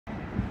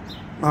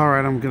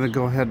Alright, I'm going to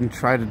go ahead and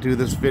try to do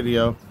this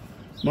video.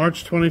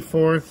 March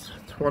 24th,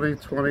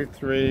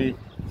 2023.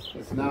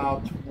 It's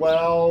now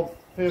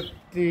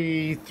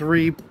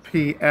 12:53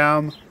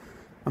 p.m.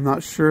 I'm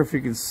not sure if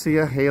you can see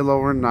a halo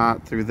or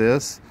not through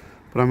this,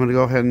 but I'm going to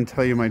go ahead and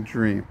tell you my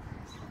dream.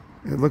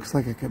 It looks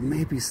like I could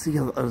maybe see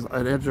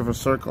an edge of a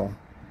circle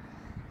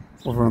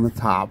over on the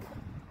top.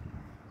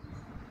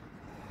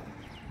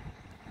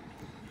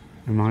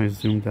 Am I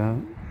zoomed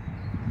out?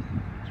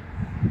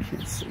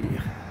 Can't see.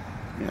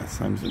 Yes,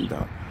 I'm zoomed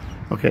out.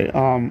 Okay,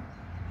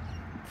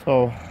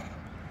 so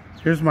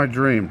here's my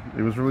dream.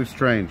 It was really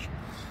strange.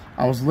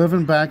 I was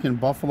living back in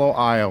Buffalo,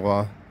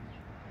 Iowa.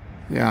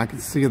 Yeah, I can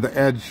see the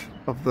edge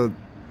of the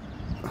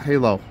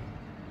halo.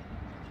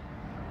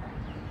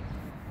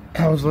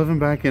 I was living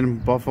back in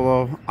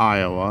Buffalo,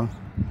 Iowa,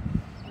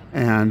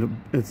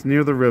 and it's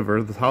near the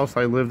river. The house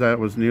I lived at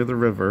was near the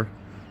river.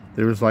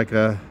 There was like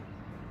the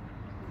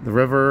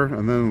river,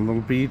 and then a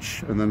little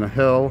beach, and then a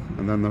hill,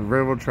 and then the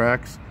railroad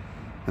tracks,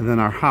 and then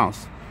our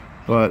house.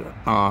 But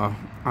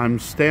I'm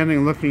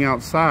standing looking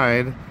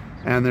outside,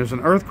 and there's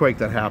an earthquake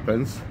that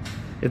happens.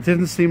 It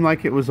didn't seem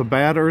like it was a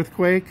bad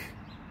earthquake,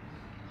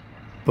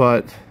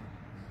 but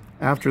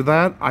after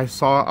that I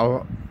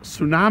saw a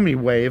tsunami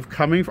wave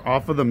coming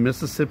off of the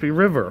Mississippi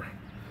River,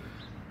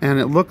 and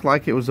it looked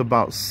like it was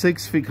about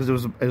 6 feet, because it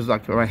was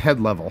like my head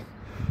level,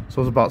 so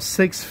it was about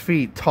 6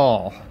 feet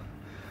tall,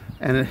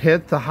 and it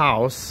hit the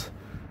house,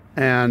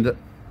 and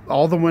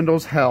all the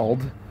windows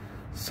held.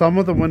 Some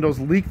of the windows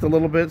leaked a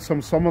little bit, some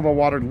of the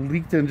water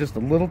leaked in just a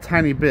little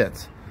tiny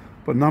bit,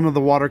 but none of the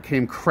water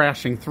came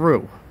crashing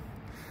through.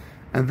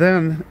 And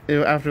then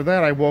after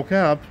that I woke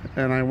up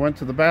and I went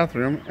to the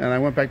bathroom and I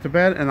went back to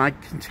bed and I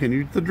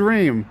continued the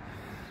dream.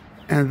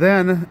 And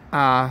then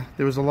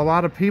there was a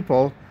lot of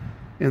people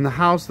in the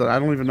house that I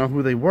don't even know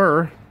who they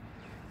were,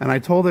 and I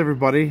told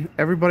everybody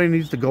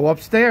needs to go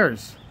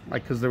upstairs,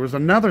 like, because there was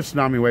another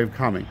tsunami wave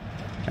coming.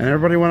 And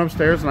everybody went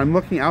upstairs, and I'm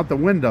looking out the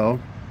window,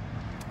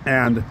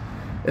 and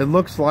it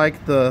looks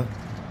like the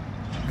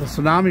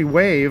tsunami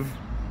wave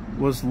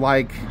was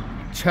like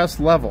chest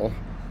level,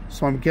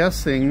 so I'm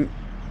guessing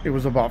it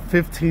was about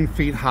 15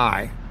 feet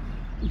high,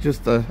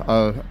 just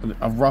a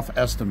rough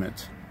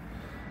estimate.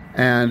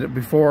 And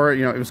before,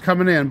 you know, it was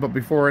coming in, but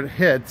before it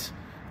hit,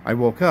 I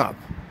woke up.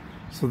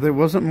 So there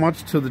wasn't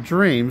much to the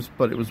dreams,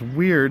 but it was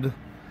weird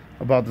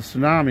about the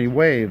tsunami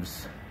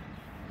waves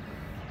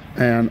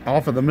and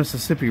off of the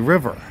Mississippi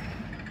River.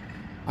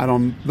 I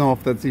don't know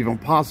if that's even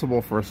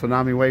possible for a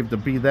tsunami wave to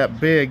be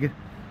that big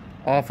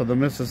off of the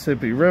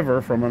Mississippi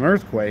River from an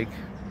earthquake,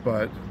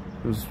 but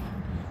it was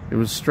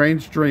a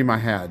strange dream I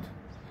had.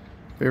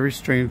 Very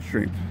strange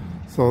dream.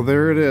 So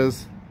there it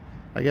is.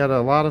 I got a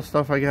lot of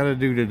stuff I got to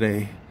do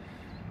today.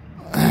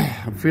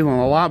 I'm feeling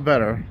a lot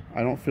better.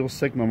 I don't feel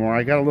sick no more.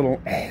 I got a little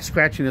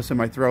scratchiness in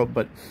my throat,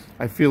 but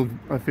I feel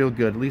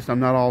good. At least I'm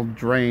not all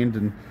drained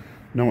and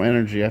no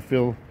energy. I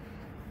feel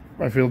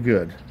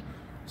good.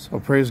 So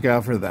praise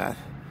God for that,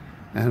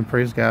 and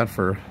praise God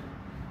for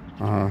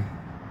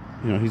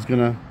you know, he's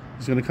gonna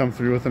come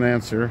through with an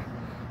answer.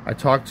 I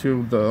talked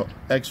to the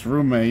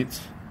ex-roommate,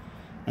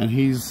 and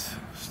he's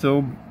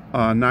still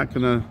not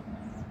gonna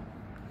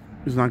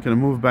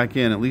move back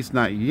in, at least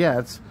not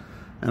yet.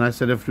 And I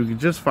said, if we could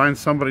just find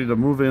somebody to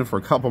move in for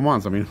a couple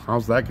months, I mean,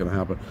 how's that gonna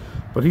happen?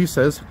 But he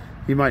says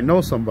he might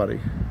know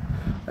somebody,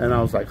 and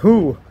I was like,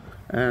 who?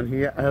 And he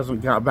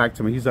hasn't got back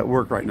to me. He's at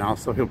work right now,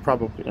 so he'll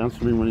probably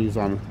answer me when he's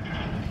on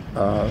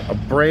a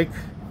break,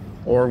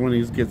 or when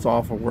he gets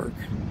off of work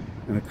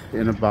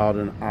in about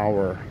an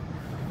hour.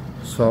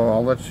 So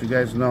I'll let you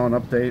guys know an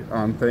update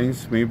on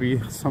things.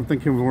 Maybe something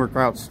can work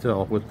out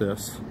still with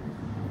this.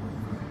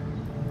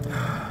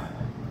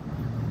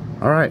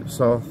 All right,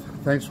 so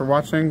thanks for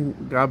watching.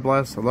 God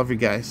bless. I love you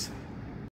guys.